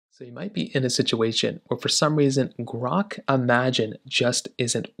So you might be in a situation where for some reason Grok Imagine just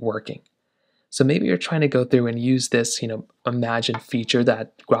isn't working. So maybe you're trying to go through and use this, Imagine feature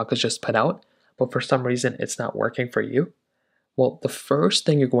that Grok has just put out, but for some reason it's not working for you. Well, the first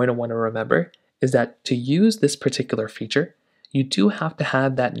thing you're going to want to remember is that to use this particular feature, you do have to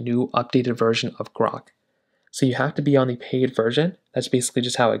have that new updated version of Grok. So you have to be on the paid version. That's basically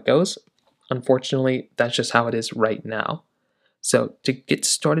just how it goes. Unfortunately, that's just how it is right now. So to get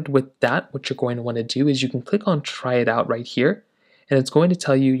started with that, what you're going to want to do is you can click on try it out right here, and it's going to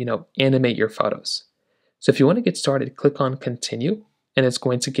tell you, animate your photos. So if you want to get started, click on continue, and it's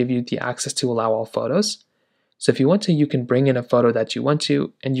going to give you the access to allow all photos. So if you want to, you can bring in a photo that you want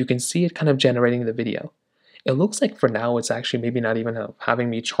to, and you can see it kind of generating the video. It looks like for now, it's actually maybe not even having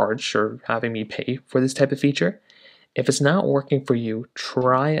me charge or having me pay for this type of feature. If it's not working for you,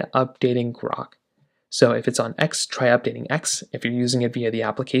 try updating Grok. So if it's on X, try updating X. If you're using it via the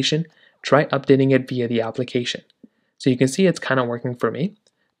application, try updating it via the application. So you can see it's kind of working for me,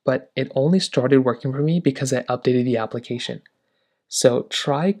 but it only started working for me because I updated the application. So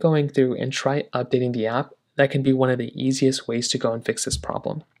try going through and try updating the app. That can be one of the easiest ways to go and fix this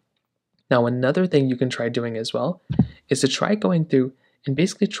problem. Now, another thing you can try doing as well is to try going through and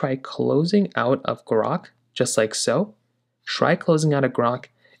basically try closing out of Grok, just like so. Try closing out of Grok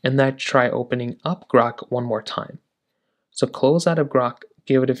and then try opening up Grok one more time. So close out of Grok,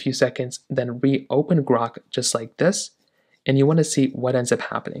 give it a few seconds, then reopen Grok just like this, and you want to see what ends up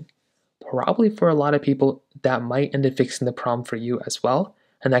happening. Probably for a lot of people, that might end up fixing the problem for you as well,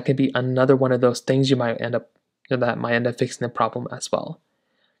 and that can be another one of those things that might end up fixing the problem as well.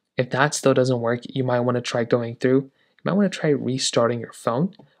 If that still doesn't work, you might want to try going through. You might want to try restarting your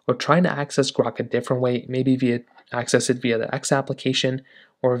phone or trying to access Grok a different way, maybe access it via the X application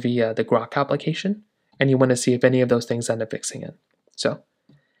or via the Grok application, and you want to see if any of those things end up fixing it. So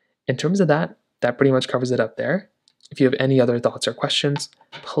in terms of that pretty much covers it up there. If you have any other thoughts or questions,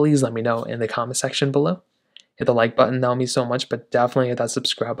 please let me know in the comment section below. Hit the like button, that would mean so much, but definitely hit that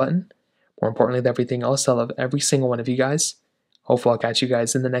subscribe button. More importantly than everything else, I love every single one of you guys. Hopefully I'll catch you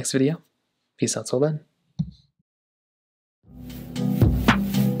guys in the next video. Peace out till then.